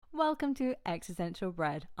Welcome to Existential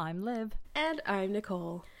Bread. I'm Liv. And I'm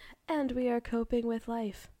Nicole. And we are coping with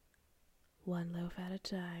life, one loaf at a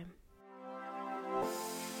time.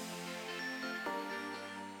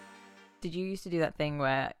 Did you used to do that thing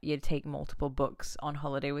where you'd take multiple books on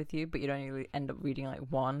holiday with you, but you'd only end up reading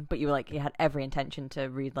like one, but you had every intention to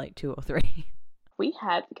read like two or three? We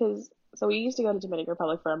had, so we used to go to Dominican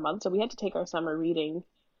Republic for a month, so we had to take our summer reading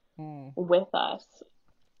with us.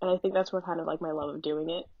 And I think that's where kind of like my love of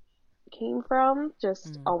doing it came from,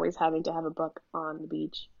 just always having to have a book on the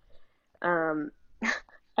beach. I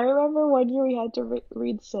remember one year we had to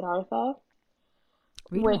read Siddhartha,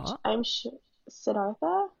 which what? I'm sure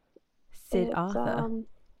Siddhartha. Siddhartha.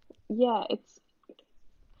 Yeah, it's.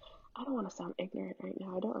 I don't want to sound ignorant right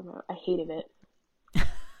now. I don't remember. I hated it.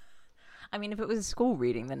 I mean, if it was a school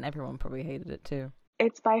reading, then everyone probably hated it too.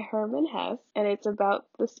 It's by Hermann Hesse, and it's about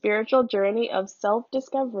the spiritual journey of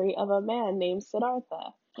self-discovery of a man named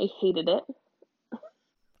Siddhartha. I hated it.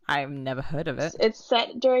 I've never heard of it. It's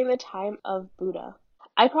set during the time of Buddha.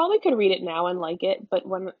 I probably could read it now and like it, but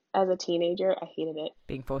as a teenager, I hated it.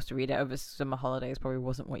 Being forced to read it over summer holidays probably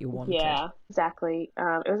wasn't what you wanted. Yeah, exactly.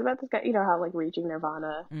 It was about this guy, how like reaching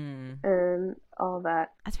nirvana and all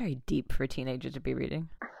that. That's very deep for a teenager to be reading.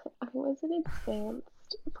 I was an advanced.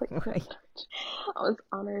 Right. I was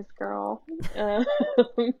honors girl.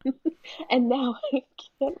 And now I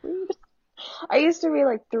can't read. I used to read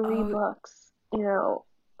like three books,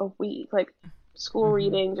 a week, like school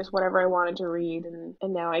reading, just whatever I wanted to read, and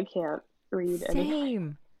now I can't read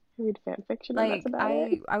anything. I read fan fiction, and that's about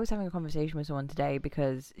it. I was having a conversation with someone today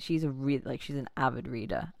because she's she's an avid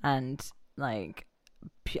reader, and like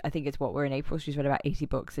I think we're in April. She's read about 80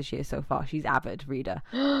 books this year so far. She's avid reader.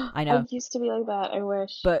 I know. I used to be like that. I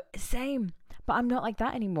wish. But same. But I'm not like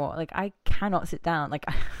that anymore. Like I cannot sit down. Like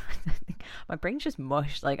my brain's just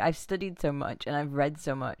mush. Like I've studied so much and I've read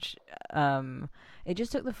so much. It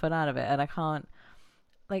just took the fun out of it, and I can't.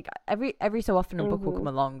 Like every so often a book will come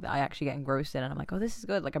along that I actually get engrossed in, and I'm like, oh, this is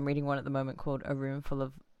good. Like I'm reading one at the moment called A Room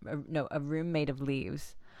Made of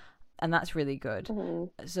Leaves. And that's really good.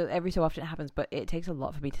 So every so often it happens, but it takes a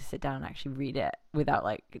lot for me to sit down and actually read it without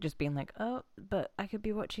like just being like, oh, but I could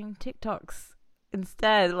be watching TikToks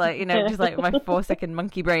instead. Like, just like my 4-second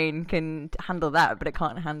monkey brain can handle that, but it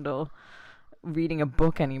can't handle reading a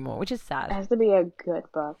book anymore, which is sad. It has to be a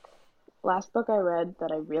good book. Last book I read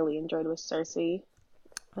that I really enjoyed was Circe.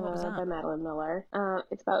 By Madeline Miller.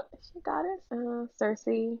 It's about, is she a goddess? Circe.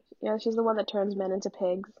 Yeah, she's the one that turns men into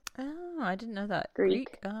pigs. Oh, I didn't know that.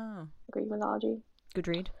 Greek. Oh. Greek mythology. Good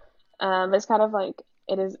read. It's kind of like,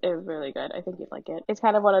 it is really good. I think you'd like it. It's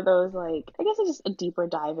kind of one of those, like, I guess it's just a deeper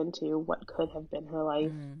dive into what could have been her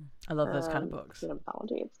life. I love those kind of books.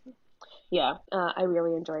 Mythology. I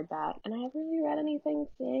really enjoyed that. And I haven't really read anything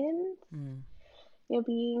since.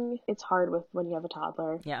 It's hard when you have a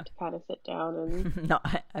toddler to kind of sit down and... No,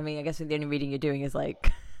 I mean, I guess the only reading you're doing is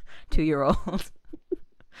like 2-year-olds.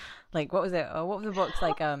 Like, what was it? What were the books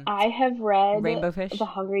like? I have read Rainbow Fish? The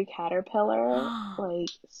Hungry Caterpillar like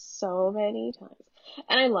so many times,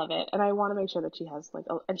 and I love it. And I want to make sure that she has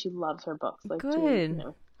and she loves her books. Like, good.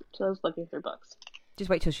 She loves looking through books. Just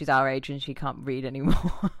wait till she's our age and she can't read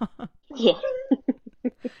anymore. Yeah.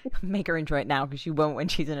 Make her enjoy it now because she won't when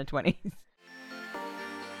she's in her 20s.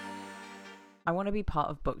 I want to be part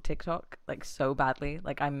of book TikTok like so badly.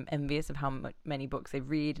 Like I'm envious of how many books they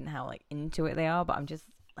read and how like into it they are, but I'm just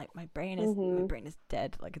like my brain is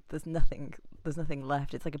dead. Like there's nothing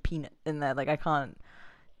left. It's like a peanut in there. Like I can't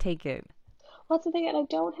take it. Well, that's the thing, and I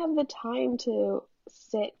don't have the time to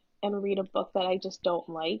sit and read a book that I just don't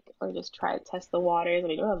like, or just try to test the waters,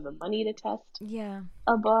 and I don't have the money to test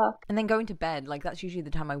a book. And then going to bed, like that's usually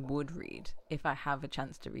the time I would read if I have a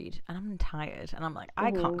chance to read, and I'm tired and I'm like,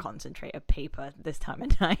 I can't concentrate a paper this time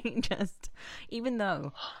of night. Just even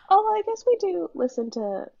though I guess we do listen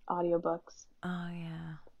to audiobooks. Oh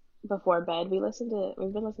yeah. Before bed, we've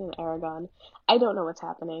been listening to Aragon. I don't know what's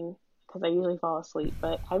happening because I usually fall asleep,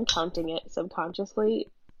 but I'm counting it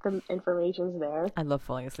subconsciously. The information's there. I love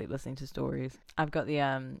falling asleep listening to stories. I've got the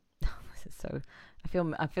this is so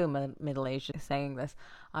I feel middle-aged saying this.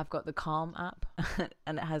 I've got the Calm app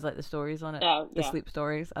and it has like the stories on it, the sleep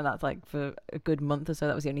stories, and that's like for a good month or so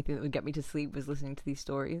that was the only thing that would get me to sleep, was listening to these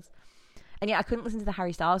stories. And yeah, I couldn't listen to the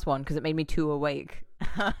Harry Styles one because it made me too awake.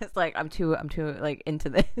 It's like I'm too like into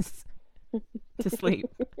this to sleep.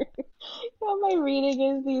 My reading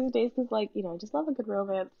is these days is like, just love a good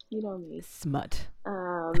romance. You know me. Smut.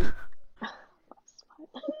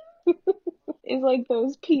 Is like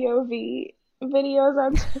those POV videos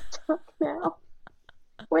on TikTok now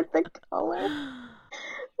with the color.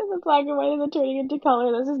 And the black and white and then turning into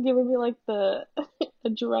color. That's just giving me like the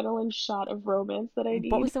adrenaline shot of romance that I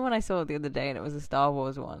need. What was the one I saw the other day? And it was a Star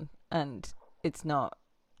Wars one, and it's not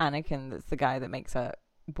Anakin that's the guy that makes a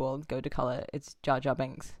world go to color. It's Jar Jar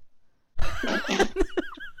Binks.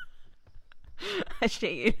 I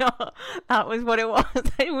shit you not. That was what it was.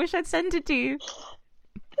 I wish I'd sent it to you.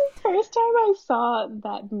 The first time I saw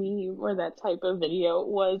that meme or that type of video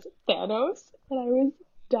was Thanos, and I was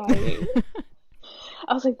dying.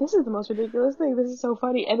 I was like, this is the most ridiculous thing. This is so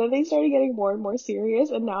funny. And then they started getting more and more serious,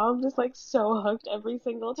 and now I'm just like so hooked every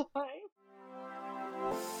single time.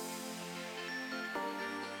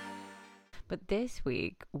 But this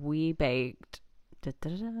week we baked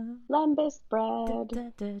Lembas bread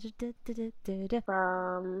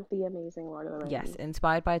from The Amazing Lord of the Rings. Yes,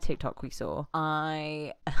 inspired by a TikTok we saw.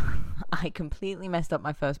 I completely messed up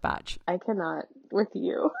my first batch. I cannot with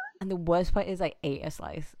you. And the worst part is I ate a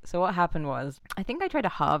slice. So what happened was, I think I tried to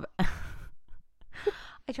halve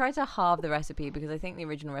the recipe because I think the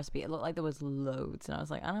original recipe, it looked like there was loads, and I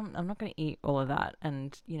was like, I'm not going to eat all of that.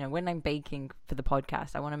 And you know, when I'm baking for the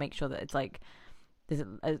podcast, I want to make sure that it's like there's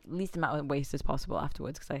at least amount of waste as possible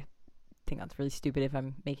afterwards, because I think that's really stupid if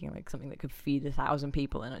I'm making like something that could feed 1,000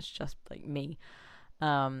 people and it's just like me.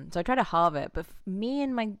 So I tried to halve it, but me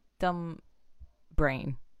and my dumb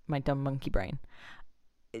monkey brain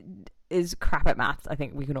is crap at maths. I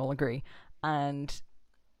think we can all agree. And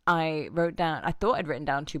I thought I'd written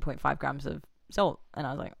down 2.5 grams of salt, and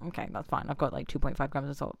I was like, okay, that's fine. I've got like 2.5 grams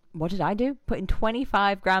of salt. What did I do? Put in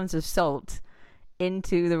 25 grams of salt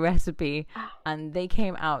into the recipe, and they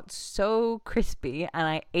came out so crispy, and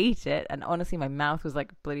I ate it, and honestly my mouth was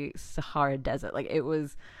like bloody Sahara Desert. Like it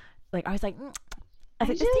was like, I was like,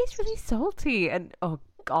 this tastes really salty, and oh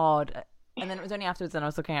god. And then it was only afterwards and I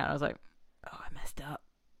was looking at it and I was like, oh, I messed up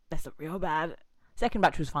real bad. Second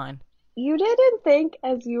batch was fine. You didn't think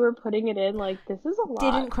as you were putting it in, like, this is a lot?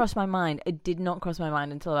 Didn't cross my mind. It did not cross my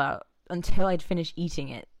mind until I'd finished eating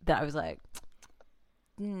it, that I was like,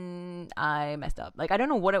 I messed up. Like, I don't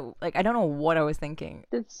know what I was thinking.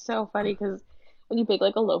 It's so funny because when you bake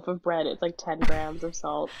like a loaf of bread, it's like 10 grams of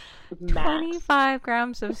salt. Max. 25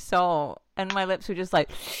 grams of salt. And my lips were just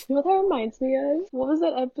like... You know what that reminds me of? What was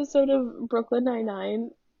that episode of Brooklyn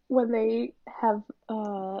Nine-Nine when they have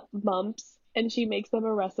mumps and she makes them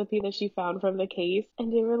a recipe that she found from the case,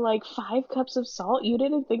 and they were like 5 cups of salt? You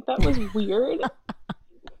didn't think that was weird?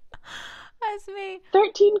 That's me.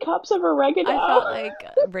 13 cups of oregano. I felt like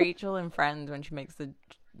Rachel in Friends when she makes the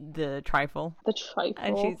trifle. The trifle.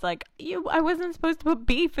 And she's like, I wasn't supposed to put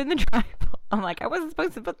beef in the trifle. I'm like, I wasn't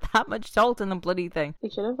supposed to put that much salt in the bloody thing. They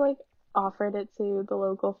should have like offered it to the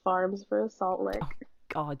local farms for a salt lick. Oh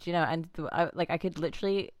god, you know, and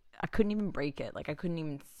I couldn't even break it. Like I couldn't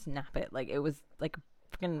even snap it. Like it was like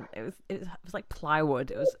freaking, it was like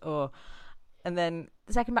plywood. It was And then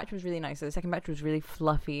the second batch was really nice. So the second batch was really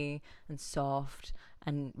fluffy and soft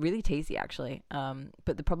and really tasty, actually.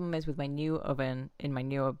 But the problem is with my new oven in my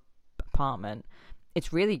new apartment,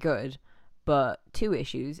 it's really good, but 2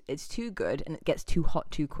 issues. It's too good and it gets too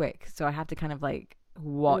hot too quick. So I have to kind of like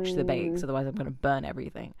watch the bakes, otherwise I'm going to burn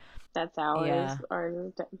everything. That's ours. Yeah.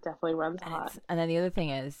 Ours definitely runs hot. And then the other thing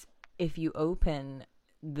is, if you open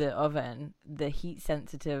the oven, the heat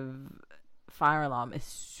sensitive fire alarm is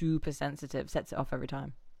super sensitive, sets it off every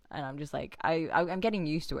time, and I'm just like, I'm getting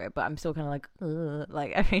used to it, but I'm still kind of like, ugh,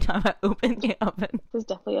 like every time I open the oven. It's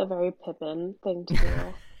definitely a very Pippin thing to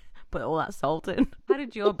do. Put all that salt in. How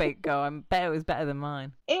did your bake go? I bet it was better than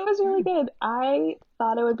mine. It was really good. I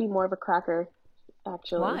thought it would be more of a cracker,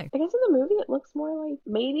 actually. Why? I guess in the movie it looks more like,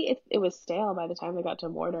 maybe it was stale by the time they got to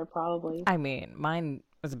mortar, probably. I mean, mine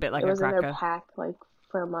was a bit like a cracker. It was in their pack like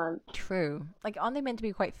for a month. True. Like, aren't they meant to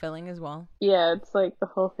be quite filling as well? Yeah, it's like the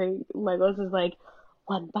whole thing. Legolas is like,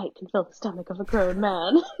 1 bite can fill the stomach of a grown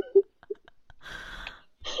man.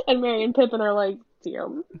 And Merry and Pippin are like,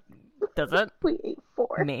 damn. Does it? We ate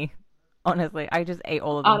 4. Me. Honestly, I just ate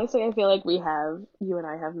all of them. Honestly, I feel like you and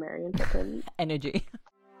I have Merry and Pippin energy.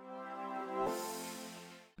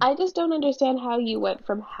 I just don't understand how you went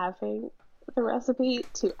from having the recipe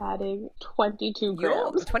to adding 22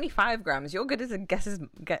 grams. 25 grams. Your guess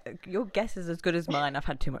is as good as mine. I've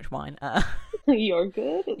had too much wine. Your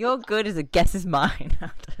good? Your good is a guess as mine.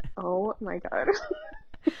 Oh my god.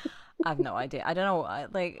 I have no idea. I don't know.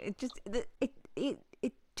 It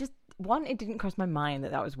just one, it didn't cross my mind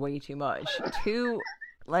that was way too much. 2,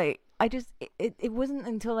 it wasn't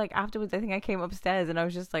until like afterwards I think I came upstairs and I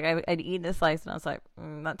was just like, I'd eaten a slice and I was like,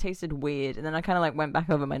 that tasted weird, and then I kind of like went back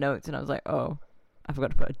over my notes and I was like, oh, I forgot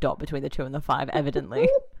to put a dot between the 2 and the 5, evidently.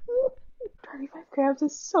 25 grams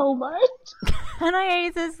is so much. And I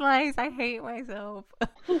ate a slice. I hate myself.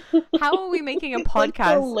 How are we making a It's like the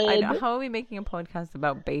podcast? I lid. know, how are we making a podcast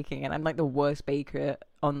about baking? And I'm like the worst baker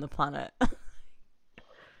on the planet.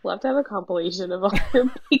 We'll have to have a compilation of all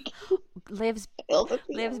your baking Liv's fails at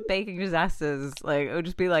the Liv's end. baking disasters. Like it would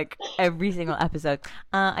just be like every single episode.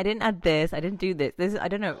 I didn't add this. I didn't do this. This I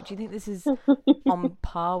don't know. Do you think this is on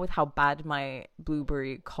par with how bad my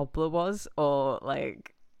blueberry cobbler was, or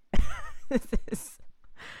like this is?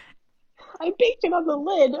 I baked it on the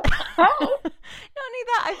lid. Not only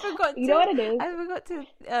that, I forgot. You know what it is? I forgot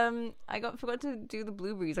to. Forgot to do the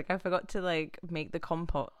blueberries. Like I forgot to like make the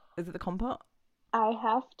compote. Is it the compote? I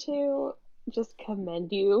have to just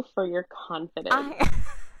commend you for your confidence.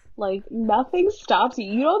 Like nothing stops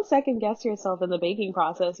you. You don't second guess yourself in the baking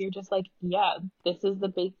process. You're just like, yeah, this is the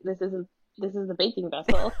baking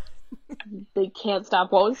vessel. They can't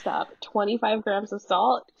stop, won't stop. 25 grams of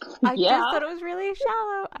salt. I Yeah. just thought it was really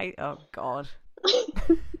shallow. Oh god.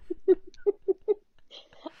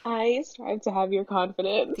 I strive to have your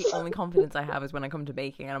confidence. The only confidence I have is when I come to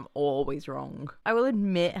baking, and I'm always wrong. I will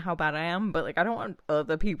admit how bad I am, but like I don't want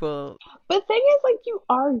other people. But the thing is, like, you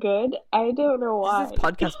are good. I don't know why. This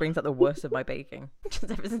podcast brings out the worst of my baking. Just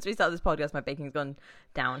ever since we started this podcast, my baking's gone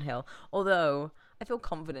downhill. Although I feel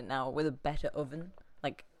confident now with a better oven,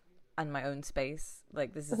 like, and my own space.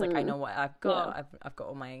 Like this is like I know what I've got. Yeah. I've got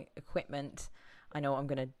all my equipment. I know what I'm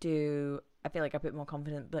gonna do. I feel like I'm a bit more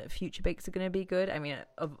confident that future bakes are gonna be good. I mean,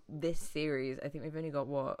 of this series, I think we've only got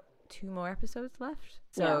 2 more episodes left.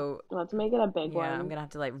 So yeah. Let's make it a big one. yeah, I'm gonna have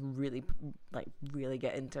to really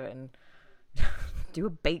get into it and do a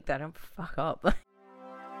bake that I don't fuck up.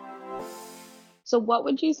 So what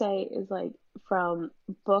would you say is, like, from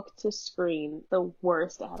book to screen, the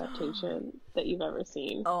worst adaptation that you've ever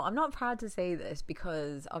seen? Oh, I'm not proud to say this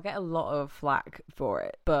because I'll get a lot of flack for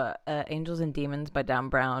it, but Angels and Demons by Dan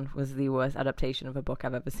Brown was the worst adaptation of a book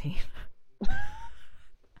I've ever seen.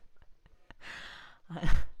 A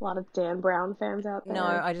lot of Dan Brown fans out there. No,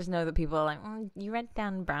 I just know that people are like, you read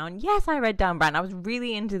Dan Brown? Yes, I read Dan Brown. I was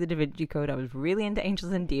really into the Da Vinci Code. I was really into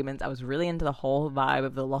Angels and Demons. I was really into the whole vibe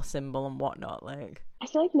of the lost symbol and whatnot. Like, I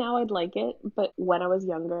feel like now I'd like it, but when I was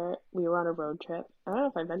younger, we were on a road trip. I don't know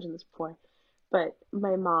if I mentioned this before, but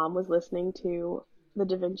my mom was listening to the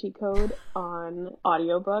Da Vinci Code on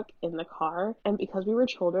audiobook in the car, and because we were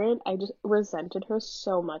children, I just resented her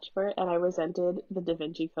so much for it, and I resented the Da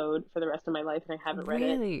Vinci Code for the rest of my life, and I haven't read it.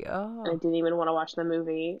 really? Oh. And I didn't even want to watch the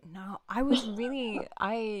movie. No, I was really.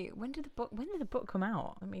 When did the book come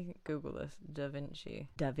out? Let me Google this. Da Vinci.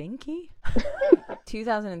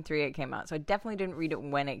 2003 it came out, so I definitely didn't read it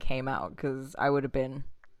when it came out because I would have been.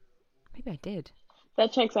 Maybe I did.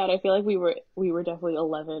 That checks out. I feel like we were definitely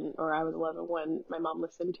 11, or I was 11 when my mom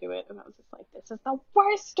listened to it, and I was just like, this is the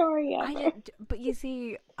worst story ever. But you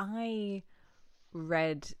see, I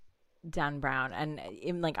read Dan Brown, and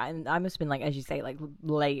I must have been like, as you say, like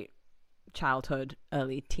late childhood,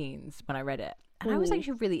 early teens when I read it, and I was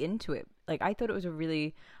actually really into it. Like I thought it was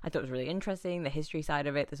really interesting, the history side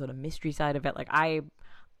of it, the sort of mystery side of it. Like I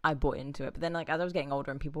bought into it, but then like as I was getting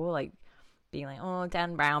older and people were like being like, oh,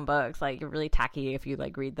 Dan Brown books, like you're really tacky if you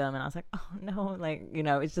like read them, and I was like, oh no, like, you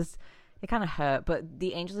know, it's just, it kind of hurt. But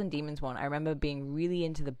the Angels and Demons one, I remember being really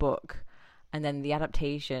into the book, and then the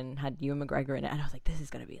adaptation had Ewan McGregor in it, and I was like, this is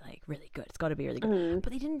gonna be like really good, it's got to be really good.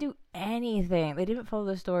 But they didn't do anything, they didn't follow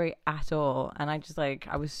the story at all, and I just like,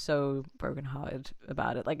 I was so brokenhearted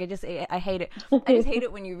about it. Like I hate it. I just hate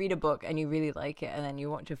it when you read a book and you really like it, and then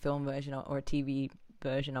you watch a film version or a TV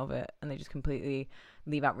version of it, and they just completely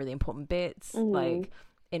leave out really important bits. Like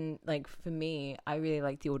for me, I really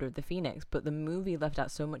like The Order of the Phoenix, but the movie left out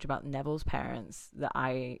so much about Neville's parents that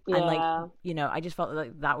and like, you know, I just felt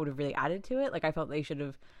like that would have really added to it. Like I felt they should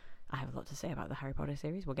have. I have a lot to say about the Harry Potter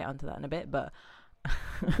series, we'll get onto that in a bit, but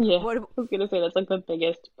yeah, I was gonna say that's like the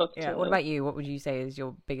biggest book. Yeah, what about you? What would you say is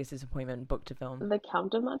your biggest disappointment, book to film? The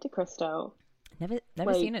Count of Monte Cristo. Never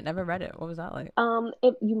like, seen it, never read it. What was that like?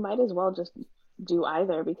 You might as well just do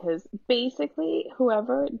either, because basically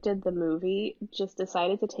whoever did the movie just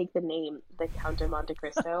decided to take the name The Count of Monte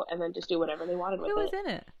Cristo and then just do whatever they wanted with it. Who was in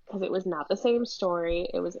it? Because it was not the same story.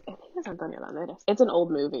 I think it's Antonio Banderas. It's an old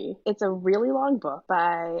movie. It's a really long book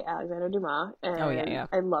by Alexander Dumas, and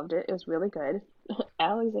I loved it. It was really good.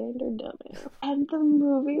 Alexander Dumas. And the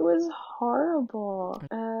movie was horrible.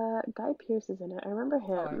 Guy Pearce is in it. I remember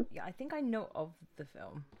him. Yeah, I think I know of the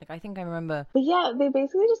film. Like, I think I remember. But yeah, they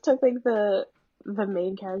basically just took like the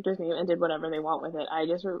main character's name and did whatever they want with it. I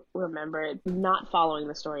just remember it not following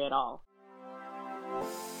the story at all.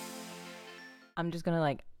 I'm just gonna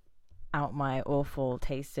like out my awful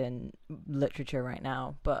taste in literature right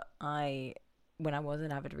now, but I when I was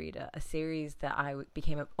an avid reader, a series that I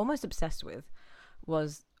became almost obsessed with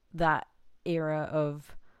was that era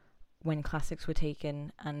of when classics were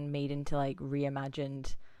taken and made into like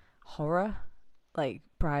reimagined horror, like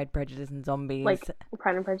Pride, Prejudice and Zombies, like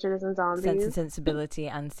Pride and Prejudice and Zombies, Sense and Sensibility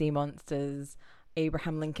and Sea Monsters,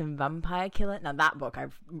 Abraham Lincoln Vampire Killer. Now that book,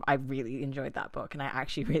 I really enjoyed that book, and I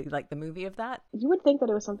actually really liked the movie of that. You would think that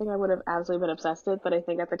it was something I would have absolutely been obsessed with, but I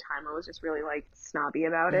think at the time I was just really like snobby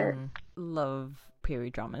about it. Love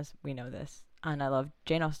period dramas, we know this, and I love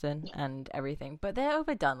Jane Austen and everything, but they're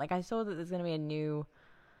overdone. Like, I saw that there's going to be a new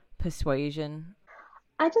Persuasion.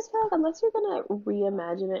 I just feel like unless you're gonna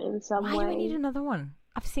reimagine it in some way, why do we need another one?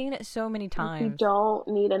 I've seen it so many times. We don't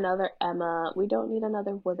need another Emma. We don't need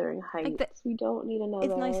another Wuthering Heights. We don't need another.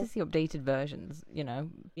 It's nice to see updated versions.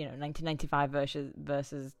 1995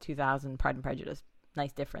 versus 2000 Pride and Prejudice.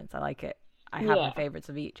 Nice difference. I like it. I have my favorites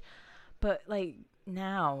of each. But like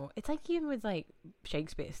now, it's like even with like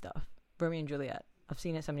Shakespeare stuff, Romeo and Juliet. I've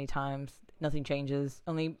seen it so many times. Nothing changes.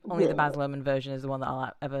 Only the Baz Luhrmann version is the one that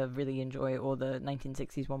I'll ever really enjoy, or the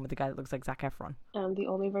 1960s one with the guy that looks like Zac Efron. The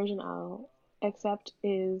only version I'll accept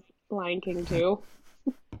is Lion King 2.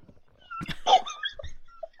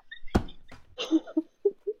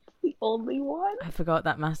 The only one. I forgot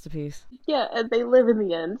that masterpiece. Yeah, and they live in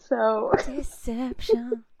the end, so...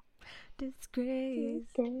 Deception. Disgrace.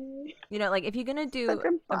 Like if you're going to do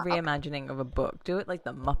a reimagining of a book, do it like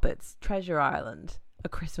the Muppets, Treasure Island, A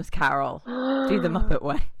Christmas Carol. Do the Muppet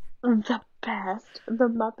way. The best. The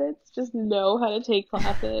Muppets just know how to take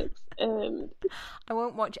classics. And I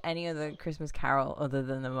won't watch any other Christmas Carol other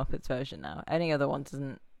than the Muppets version now. Any other one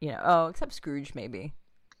doesn't, except Scrooge maybe.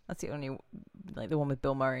 That's the only, like the one with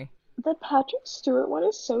Bill Murray. The Patrick Stewart one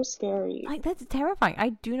is so scary. Like, that's terrifying. I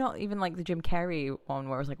do not even like the Jim Carrey one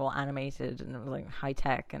where it was like all animated and it was like high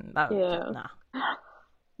tech and that. Yeah. Nah.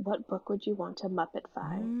 What book would you want to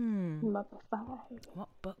Muppet-fy? Muppet-fy. What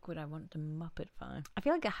book would I want to Muppet-fy? I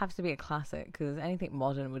feel like it has to be a classic because anything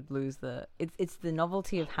modern would lose the... It's the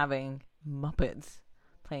novelty of having Muppets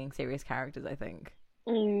playing serious characters, I think.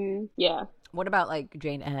 Yeah. What about like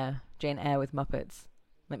Jane Eyre? Jane Eyre with Muppets?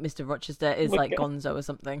 Like Mr. Rochester is like Gonzo or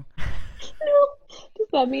something. No. Does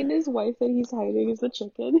that mean his wife that he's hiding is the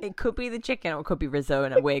chicken? It could be the chicken or it could be Rizzo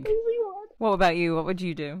in a wig. What about you? What would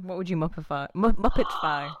you do? What would you Muppet-fy? What would I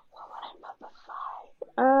Muppet-fy?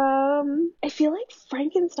 I feel like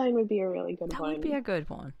Frankenstein would be a really good one. That would be a good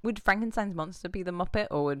one. Would Frankenstein's monster be the Muppet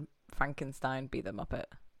or would Frankenstein be the Muppet?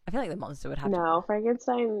 I feel like the monster would have to. No,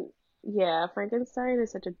 Frankenstein... Yeah, Frankenstein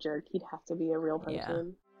is such a jerk. He'd have to be a real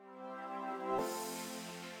person. Yeah.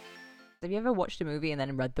 Have you ever watched a movie and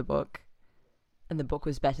then read the book? And the book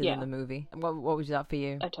was better than the movie. What was that for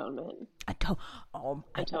you? Atonement. Oh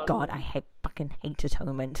my god, I fucking hate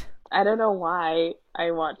Atonement. I don't know why I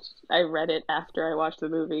read it after I watched the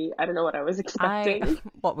movie. I don't know what I was expecting.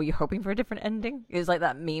 What, were you hoping for a different ending? It was like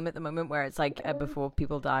that meme at the moment where it's like before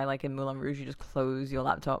people die, like in Moulin Rouge, you just close your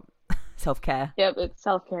laptop. Self-care. Yep, it's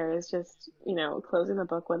self-care is just, closing the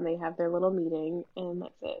book when they have their little meeting, and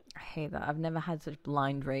that's it. I hate that. I've never had such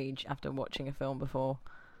blind rage after watching a film before.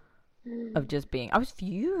 Of just I was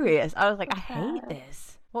furious. I was like, I hate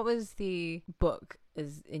this. What was the book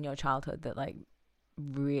in your childhood that like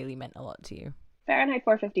really meant a lot to you? Fahrenheit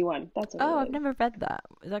 451. That's what it is. I've never read that.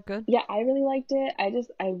 Is that good? Yeah, I really liked it.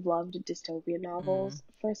 I loved dystopian novels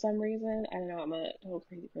for some reason. I don't know, I'm a total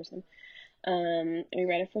crazy person. We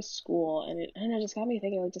read it for school, and it just got me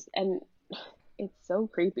thinking, like, and it's so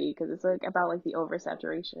creepy because it's like about like the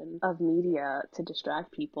oversaturation of media to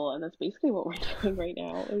distract people, and that's basically what we're doing right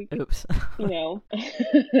now. Like, oops.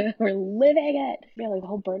 We're living it. Yeah, like the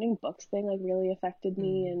whole burning books thing like really affected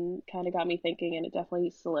me and kind of got me thinking, and it definitely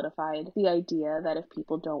solidified the idea that if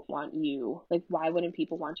people don't want you, like, why wouldn't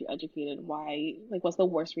people want you educated? Why, like, what's the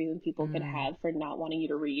worst reason people could have for not wanting you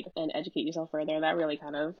to read and educate yourself further? That really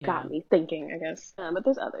kind of got me thinking, I guess. But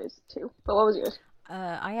there's others too. But what was yours?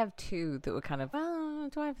 I have two that were kind of,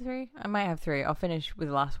 do I have three? I might have three. I'll finish with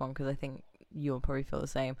the last one because I think you'll probably feel the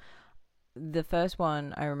same. The first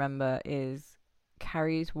one I remember is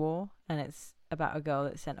Carrie's War, and it's about a girl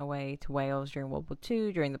that's sent away to Wales during World War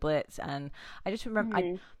II, during the Blitz, and I just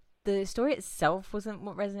remember, the story itself wasn't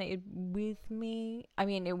what resonated with me. I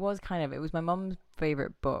mean, it was my mum's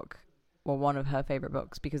favourite book, or one of her favourite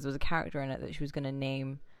books, because there was a character in it that she was going to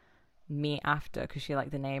name me after because she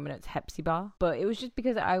liked the name, and it's Hepzibah. But it was just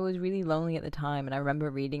because I was really lonely at the time, and I remember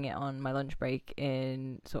reading it on my lunch break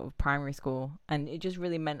in sort of primary school, and it just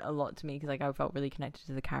really meant a lot to me because like I felt really connected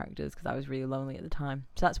to the characters because I was really lonely at the time.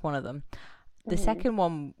 So that's one of them. The second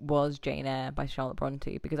one was Jane Eyre by Charlotte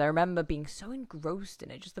Bronte, because I remember being so engrossed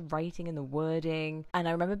in it, just the writing and the wording. And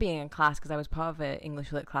I remember being in class, because I was part of an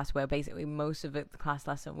English lit class where basically most of it, the class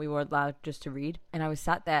lesson, we were allowed just to read. And I was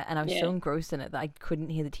sat there and I was so engrossed in it that I couldn't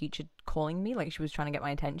hear the teacher calling me. Like, she was trying to get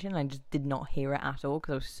my attention, and I just did not hear it at all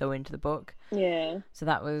because I was so into the book. Yeah. So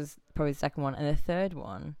that was probably the second one. And the third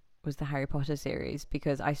one was the Harry Potter series,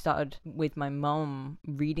 because I started with my mom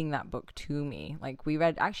reading that book to me. Like, we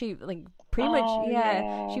read, actually, like, pretty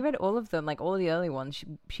much, she read all of them, like all the early ones.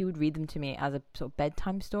 She would read them to me as a sort of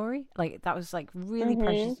bedtime story. Like, that was like really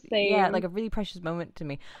precious. Same. Yeah, like a really precious moment to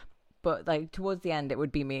me. But like towards the end, it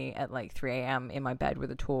would be me at like 3 a.m. in my bed with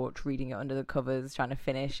a torch, reading it under the covers, trying to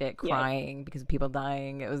finish it, crying because of people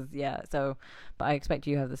dying. It was, so, but I expect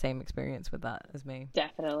you have the same experience with that as me.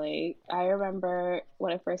 Definitely. I remember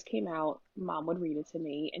when it first came out, Mom would read it to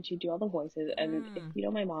me and she'd do all the voices. And if you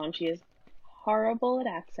know my mom, she is horrible at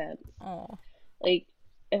accents. Oh. Like,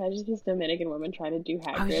 if I just this Dominican woman trying to do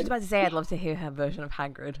Hagrid. I was just about to say, I'd love to hear her version of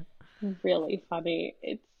Hagrid. Really funny.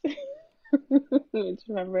 It's I just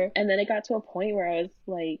remember. And then it got to a point where I was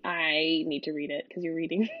like, I need to read it because you're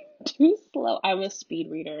reading too slow. I'm a speed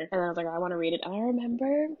reader. And I was like, I want to read it. And I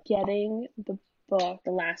remember getting the book,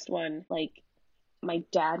 the last one, like, my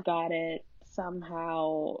dad got it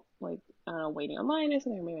somehow, like, I don't know, waiting online or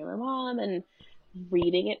something, or maybe my mom, and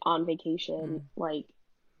reading it on vacation, like,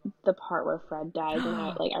 the part where Fred dies, and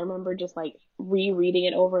I remember just like rereading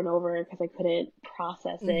it over and over because I couldn't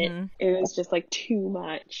process it. It was just like too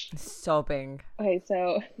much. Sobbing. Okay,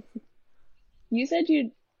 so you said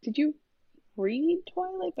did you read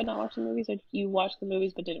Twilight but not watch the movies, or you watched the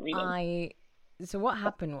movies but didn't read them? So what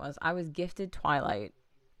happened was I was gifted Twilight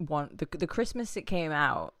the Christmas it came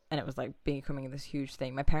out, and it was like becoming this huge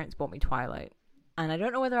thing. My parents bought me Twilight, and I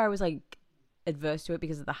don't know whether I was like adverse to it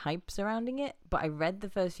because of the hype surrounding it, but I read the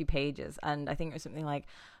first few pages, and I think it was something like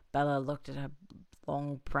Bella looked at her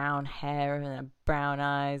long brown hair and her brown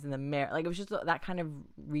eyes in the mirror. Like, it was just that kind of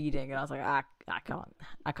reading, and I was like, I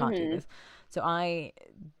can't do this. So I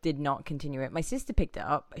did not continue it. My sister picked it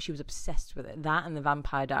up. She was obsessed with it. That and the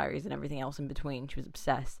Vampire Diaries and everything else in between. She was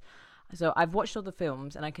obsessed. So I've watched all the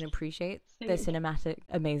films, and I can appreciate their cinematic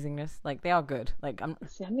amazingness. Like, they are good. Like, I'm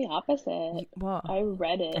the opposite. What? I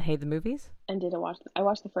read it. I hate the movies. And didn't watch. I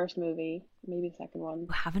watched the first movie, maybe the second one. You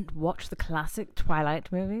haven't watched the classic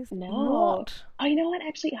Twilight movies? No. What? Oh, you know what?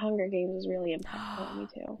 Actually, Hunger Games was really impactful on me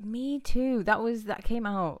too. Me too. That came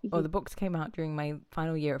out, or the books came out during my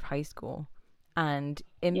final year of high school. And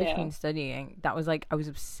in between studying, that was like, I was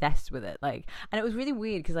obsessed with it. Like, and it was really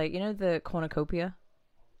weird because, like, you know, the cornucopia?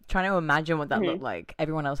 Trying to imagine what that looked like.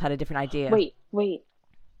 Everyone else had a different idea. Wait.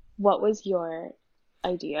 What was your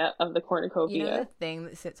idea of the cornucopia? You know the thing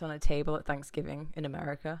that sits on a table at Thanksgiving in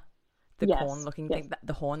America? The corn-looking thing,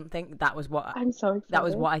 the horn thing? That was what... I'm so excited. That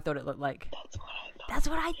was what I thought it looked like. That's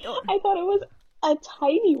what I thought. I thought it was a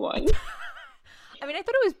tiny one. I mean, I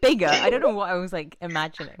thought it was bigger. I don't know what I was, like,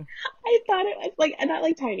 imagining. I thought it was, like, not,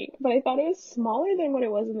 like, tiny, but I thought it was smaller than what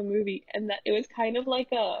it was in the movie, and that it was kind of like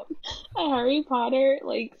a Harry Potter,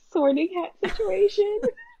 like, sorting hat situation,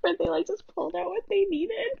 where they, like, just pulled out what they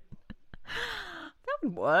needed. That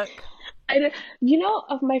would work. You know,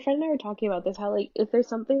 my friend and I were talking about this, how, like, if there's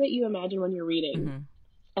something that you imagine when you're reading,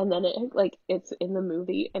 and then, it's in the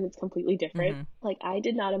movie, and it's completely different, like, I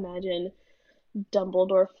did not imagine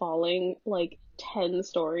Dumbledore falling, like, 10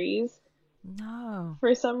 stories. No.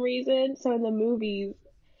 For some reason. So in the movies,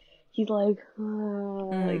 he's like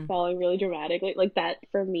falling really dramatically. Like, that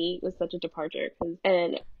for me was such a departure.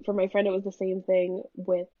 And for my friend, it was the same thing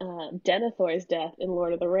with Denethor's death in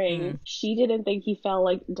Lord of the Rings. She didn't think he fell,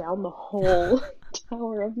 like, down the whole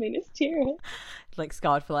Tower of Minas Tirith. Like,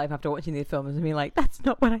 scarred for life after watching the films and being like, that's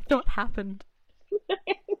not what I thought happened. But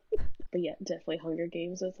yeah, definitely Hunger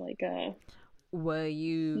Games was like a... Were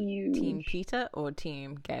you Team Peter or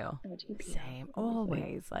Team Gale? Oh, Team Peter. Same.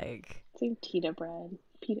 Always, like... Team Peter Bread.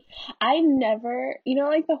 Peter. I never... You know,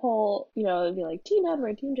 like, the whole... You know, it'd be like, Team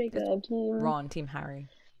Edward, Team Jacob, Team... Ron, Team Harry.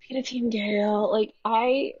 Peter, Team Gale. Like,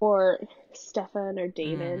 or Stefan or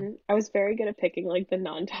Damon. I was very good at picking, like, the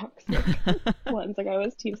non-toxic ones. Like, I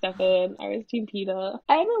was Team Stefan. I was Team Peter.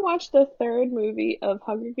 I haven't watched the third movie of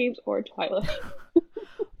Hunger Games or Twilight.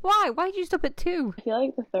 Why? Why'd you stop at 2? I feel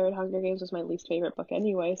like the third Hunger Games was my least favorite book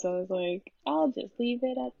anyway, so I was like, I'll just leave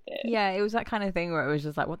it at this. Yeah, it was that kind of thing where it was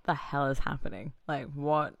just like, what the hell is happening? Like,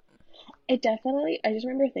 what? It definitely, I just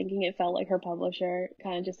remember thinking it felt like her publisher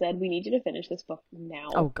kind of just said, we need you to finish this book now.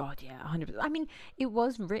 Oh, God, yeah, 100%. I mean, it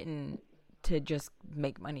was written to just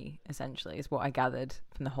make money, essentially, is what I gathered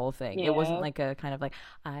from the whole thing. Yeah. It wasn't like a kind of like,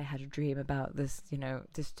 I had a dream about this,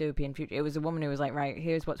 dystopian future. It was a woman who was like, right,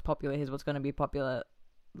 here's what's popular, here's what's going to be popular,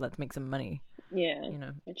 let's make some money. Yeah.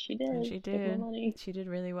 And she did. And she did. Money. She did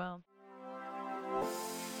really well.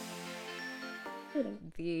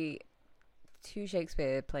 The 2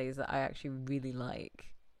 Shakespeare plays that I actually really like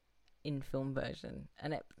in film version,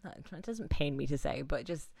 and it doesn't pain me to say, but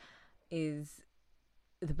just is,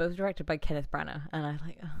 they're both directed by Kenneth Branagh, and I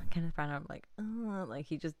like Kenneth Branagh. I'm like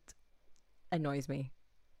he just annoys me,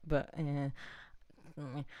 but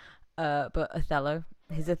Othello,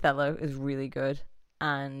 his Othello is really good,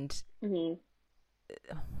 and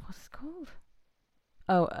what's it called?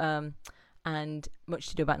 And Much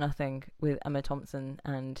to Do About Nothing with Emma Thompson,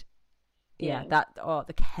 and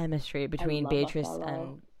the chemistry between Beatrice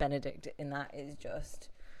and Benedict in that is just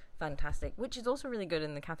fantastic, which is also really good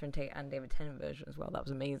in the Catherine Tate and David Tennant version as well. That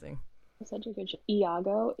was amazing. Such a good show.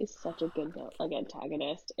 Iago is such a good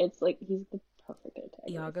antagonist. It's like he's the perfect antagonist.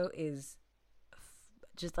 Iago is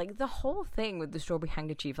just like the whole thing with the strawberry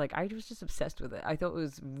handkerchief. Like, I was just obsessed with it. I thought it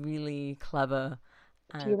was really clever.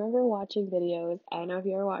 Do you remember watching videos? I don't know if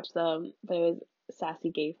you ever watched them, but it was Sassy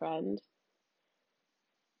Gay Friend.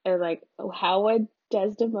 And like, how would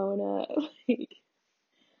Desdemona, like,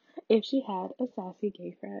 if she had a sassy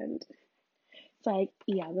gay friend? It's like,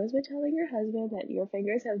 Iago's been telling your husband that your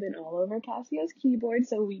fingers have been all over Cassio's keyboard,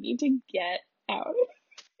 so we need to get out.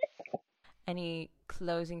 Any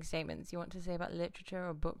closing statements you want to say about literature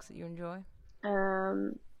or books that you enjoy? I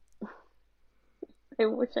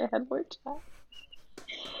wish I had more time.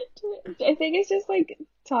 I think it's just like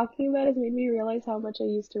talking about it has made me realize how much I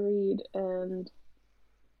used to read, and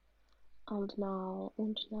now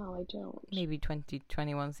I don't. Maybe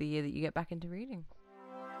 2021's the year that you get back into reading.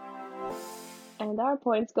 And our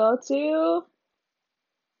points go to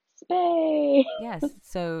space. Yes,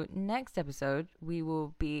 so next episode we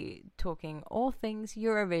will be talking all things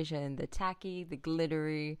Eurovision, the tacky, the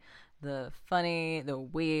glittery, the funny, the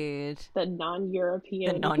weird, the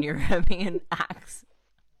non-European acts.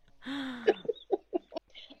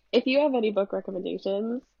 If you have any book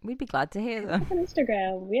recommendations, we'd be glad to hear them. On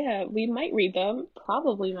Instagram, yeah, we might read them.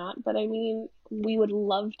 Probably not, but I mean, we would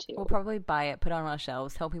love to. We'll probably buy it, put it on our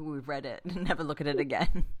shelves, tell people we've read it, and never look at it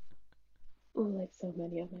again. Oh, like so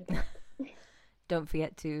many of my books. Don't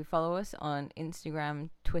forget to follow us on Instagram,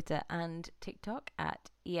 Twitter, and TikTok at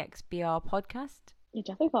EXBR Podcast. You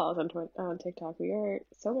definitely follow us on TikTok. We are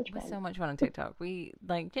so much fun. We're so much fun on TikTok. We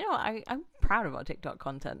I'm proud of our TikTok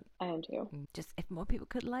content. I am too. Just if more people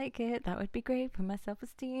could like it, that would be great for my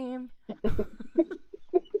self-esteem.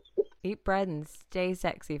 Eat bread and stay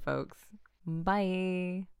sexy, folks.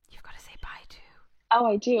 Bye. You've got to say bye too. Oh,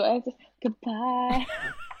 I do. I have to. Goodbye.